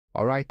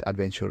Alright,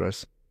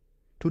 adventurers.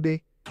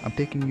 Today, I'm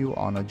taking you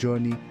on a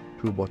journey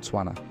through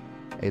Botswana,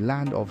 a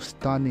land of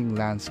stunning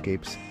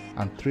landscapes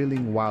and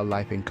thrilling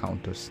wildlife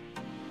encounters.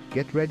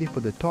 Get ready for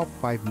the top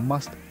 5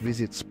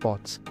 must-visit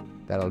spots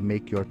that'll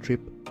make your trip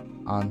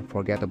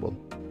unforgettable.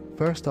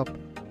 First up,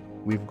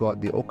 we've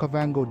got the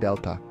Okavango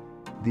Delta.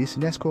 This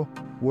UNESCO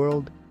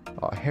World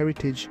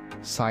Heritage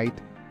Site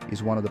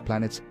is one of the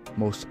planet's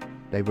most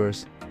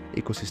diverse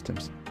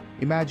ecosystems.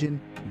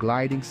 Imagine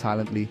gliding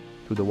silently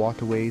through the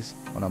waterways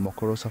on a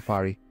Mokoro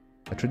safari,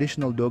 a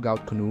traditional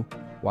dugout canoe,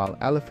 while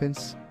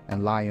elephants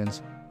and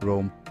lions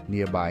roam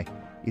nearby.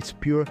 It's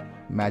pure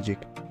magic,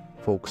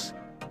 folks.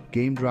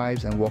 Game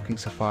drives and walking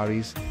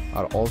safaris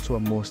are also a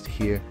must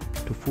here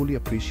to fully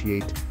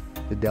appreciate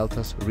the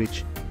Delta's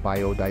rich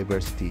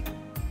biodiversity.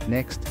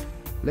 Next,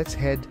 let's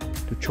head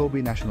to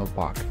Chobe National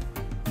Park.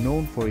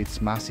 Known for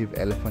its massive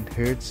elephant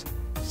herds,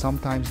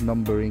 sometimes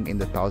numbering in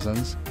the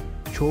thousands,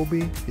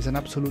 Chobe is an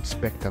absolute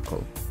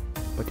spectacle.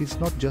 But it's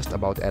not just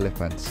about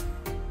elephants.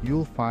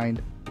 You'll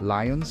find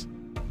lions,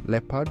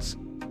 leopards,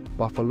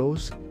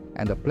 buffaloes,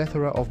 and a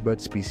plethora of bird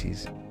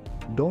species.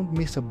 Don't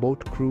miss a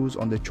boat cruise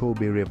on the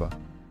Chobe River.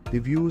 The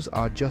views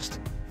are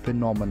just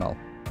phenomenal.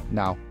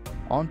 Now,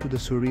 on to the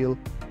surreal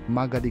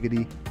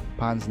Magadigadi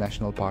Pans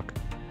National Park.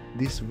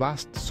 This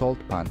vast salt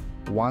pan,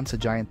 once a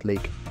giant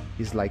lake,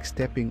 is like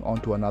stepping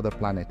onto another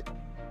planet.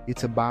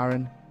 It's a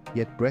barren,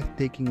 yet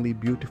breathtakingly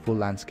beautiful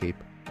landscape,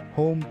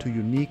 home to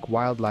unique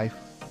wildlife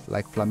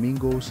like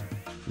flamingos,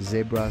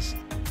 zebras,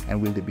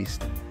 and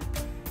wildebeest.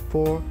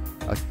 For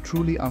a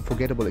truly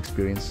unforgettable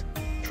experience,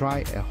 try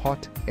a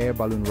hot air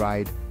balloon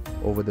ride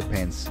over the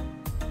Pans.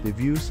 The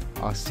views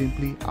are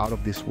simply out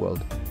of this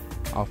world.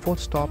 Our fourth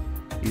stop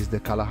is the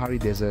Kalahari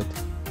Desert.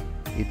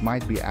 It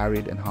might be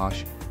arid and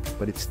harsh,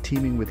 but it's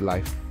teeming with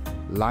life.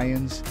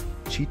 Lions,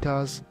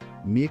 cheetahs,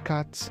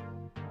 meerkats,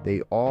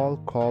 they all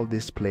call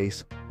this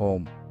place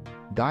home.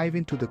 Dive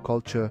into the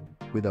culture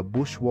with a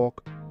bushwalk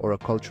or a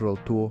cultural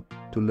tour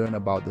to learn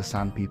about the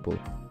San people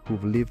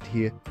who've lived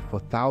here for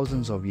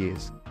thousands of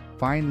years.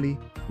 Finally,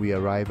 we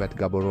arrive at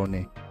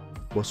Gaborone,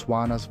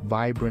 Botswana's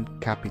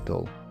vibrant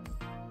capital.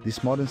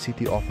 This modern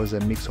city offers a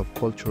mix of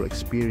cultural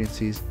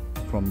experiences,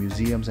 from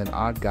museums and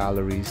art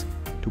galleries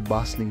to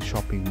bustling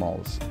shopping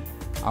malls.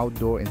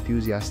 Outdoor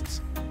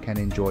enthusiasts can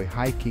enjoy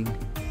hiking,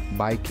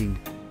 biking,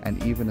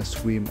 and even a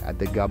swim at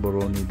the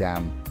Gaborone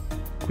Dam.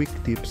 Quick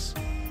tips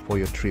for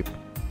your trip.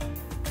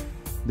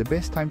 The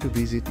best time to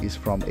visit is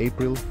from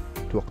April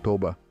to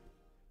October.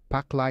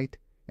 Pack light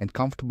and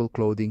comfortable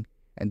clothing,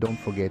 and don't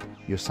forget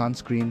your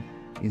sunscreen,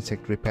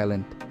 insect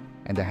repellent,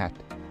 and a hat.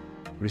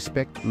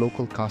 Respect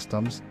local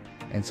customs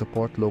and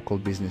support local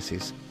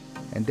businesses.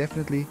 And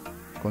definitely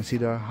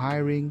consider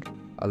hiring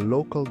a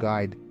local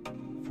guide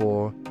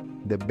for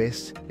the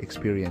best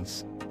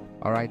experience.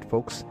 Alright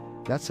folks,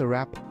 that's a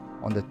wrap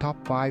on the top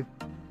 5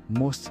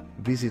 most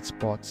visit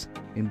spots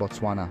in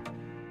Botswana.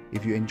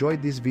 If you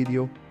enjoyed this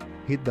video,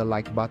 hit the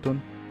like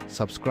button,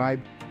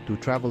 subscribe to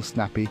Travel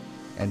Snappy,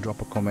 and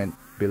drop a comment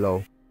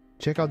below.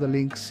 Check out the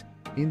links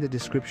in the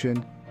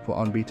description for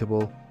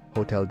unbeatable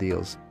hotel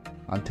deals.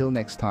 Until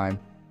next time,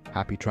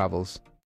 happy travels.